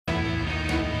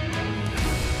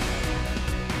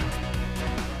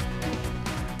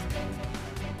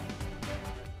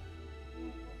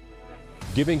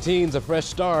Giving teens a fresh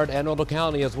start, Arundel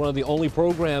County is one of the only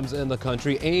programs in the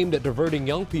country aimed at diverting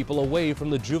young people away from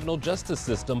the juvenile justice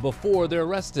system before they're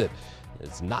arrested.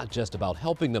 It's not just about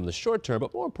helping them in the short term,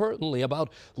 but more importantly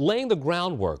about laying the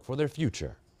groundwork for their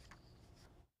future.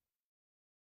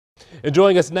 And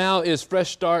joining us now is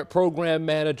Fresh Start Program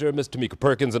Manager, Ms. Tamika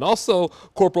Perkins, and also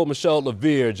Corporal Michelle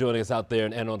Levere joining us out there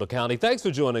in Arundel County. Thanks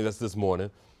for joining us this morning.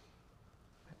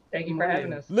 Thank you for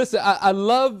having us. Listen, I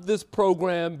love this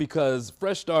program because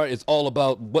Fresh Start is all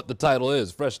about what the title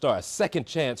is, Fresh Start, a second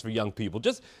chance for young people.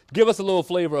 Just give us a little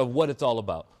flavor of what it's all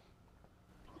about.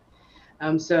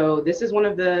 So this is one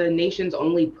of the nation's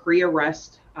only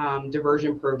pre-arrest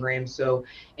diversion programs. So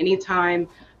anytime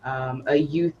a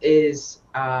youth is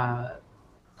caught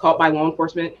by law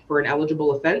enforcement for an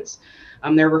eligible offense,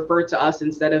 they're referred to us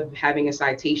instead of having a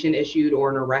citation issued or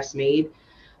an arrest made.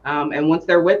 And once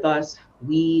they're with us,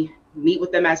 we meet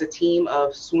with them as a team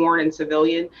of sworn and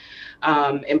civilian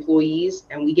employees,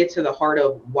 and we get to the heart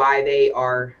of why they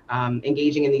are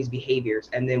engaging in these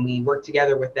behaviors. And then we work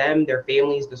together with them, their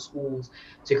families, the schools,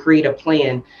 to create a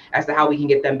plan as to how we can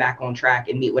get them back on track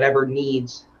and meet whatever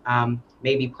needs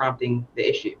may be prompting the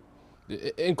issue.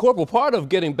 And Corporal, part of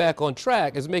getting back on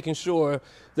track is making sure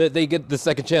that they get the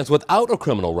second chance without a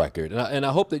criminal record. And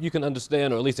I hope that you can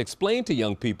understand, or at least explain to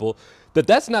young people, that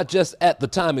that's not just at the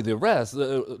time of the arrest.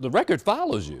 The record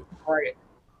follows you. Right.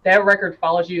 That record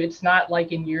follows you. It's not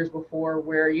like in years before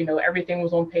where, you know, everything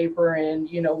was on paper and,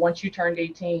 you know, once you turned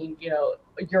 18, you know,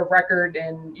 your record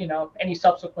and, you know, any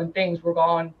subsequent things were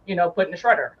gone, you know, put in the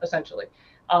shredder, essentially.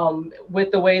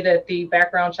 With the way that the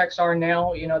background checks are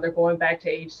now, you know, they're going back to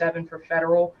age 7 for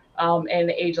federal and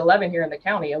age 11 here in the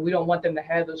county. And we don't want them to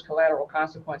have those collateral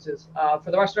consequences for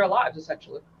the rest of their lives,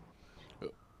 essentially.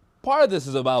 Part of this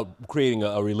is about creating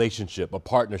a relationship, a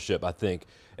partnership, I think,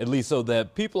 at least so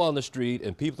that people on the street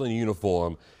and people in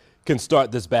uniform can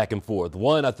start this back and forth.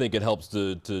 One, I think it helps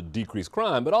to decrease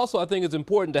crime, but also I think it's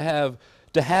important to have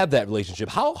that relationship.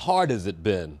 How hard has it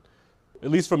been, at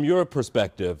least from your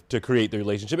perspective, to create the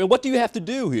relationship? And what do you have to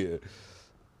do here?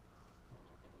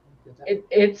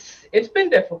 It's been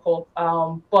difficult,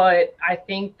 but I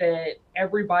think that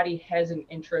everybody has an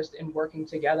interest in working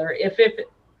together.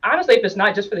 Honestly, if it's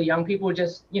not just for the young people,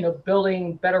 just, you know,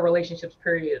 building better relationships,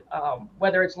 period,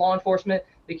 whether it's law enforcement,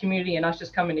 the community, and us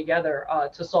just coming together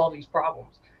to solve these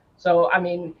problems. So, I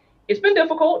mean, it's been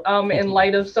difficult in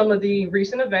light of some of the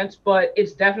recent events, but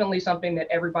it's definitely something that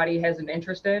everybody has an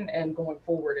interest in, and going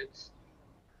forward,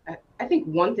 I think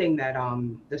one thing that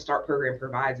the START program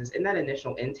provides is in that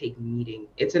initial intake meeting,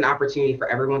 it's an opportunity for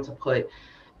everyone to put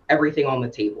everything on the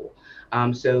table.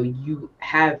 So you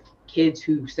have kids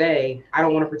who say, I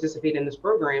don't want to participate in this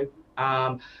program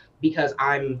because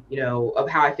I'm, you know, of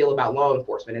how I feel about law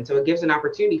enforcement. And so it gives an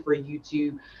opportunity for you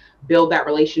to build that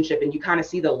relationship, and you kind of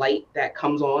see the light that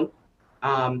comes on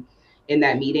in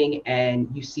that meeting, and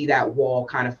you see that wall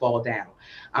kind of fall down.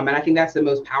 And I think that's the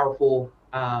most powerful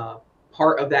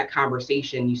part of that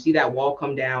conversation. You see that wall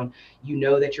come down, you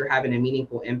know that you're having a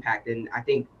meaningful impact. And I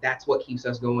think that's what keeps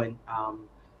us going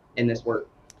in this work.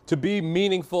 To be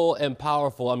meaningful and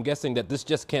powerful, I'm guessing that this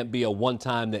just can't be a one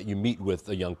time that you meet with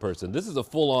a young person. This is a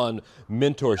full-on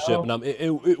mentorship.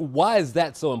 Oh. And why is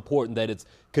that so important that it's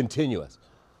continuous?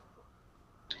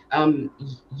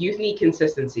 Youth need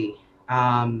consistency.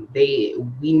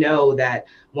 We know that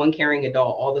one caring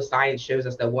adult, all the science shows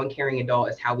us that one caring adult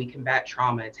is how we combat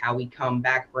trauma. It's how we come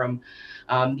back from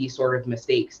these sort of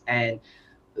mistakes. And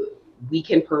we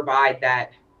can provide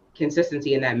that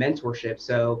consistency and that mentorship.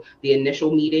 So the initial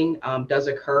meeting does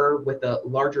occur with a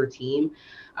larger team.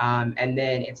 And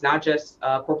then it's not just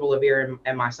Corporal Levere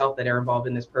and myself that are involved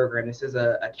in this program. This is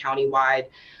a countywide.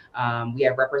 We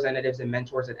have representatives and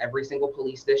mentors at every single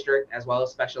police district, as well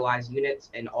as specialized units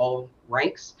in all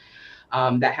ranks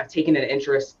that have taken an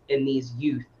interest in these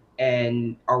youth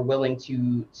and are willing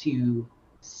to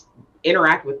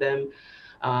interact with them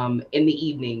in the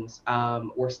evenings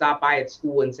or stop by at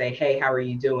school and say, hey, how are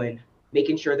you doing?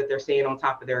 Making sure that they're staying on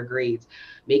top of their grades,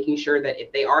 making sure that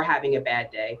if they are having a bad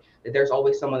day, that there's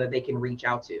always someone that they can reach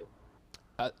out to.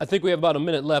 I think we have about a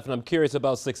minute left, and I'm curious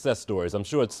about success stories. I'm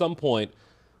sure at some point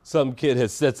some kid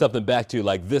has said something back to you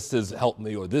like, this has helped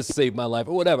me, or this saved my life,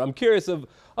 or whatever. I'm curious of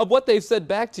what they've said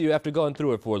back to you after going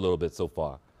through it for a little bit so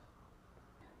far.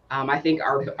 I think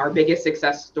our biggest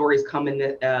success stories come in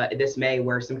this May,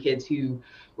 where some kids who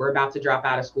were about to drop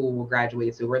out of school will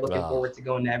graduate. So we're looking forward to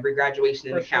going to every graduation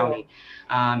in the county.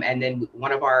 And then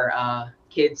one of our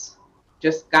kids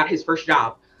just got his first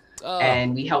job,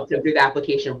 and we helped him through the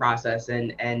application process.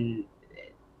 And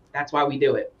that's why we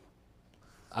do it.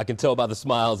 I can tell by the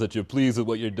smiles that you're pleased with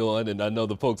what you're doing, and I know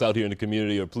the folks out here in the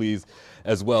community are pleased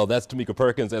as well. That's Tamika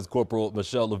Perkins as Corporal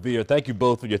Michelle LaVere. Thank you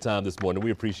both for your time this morning.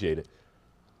 We appreciate it.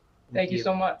 Thank you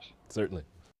so much. Certainly.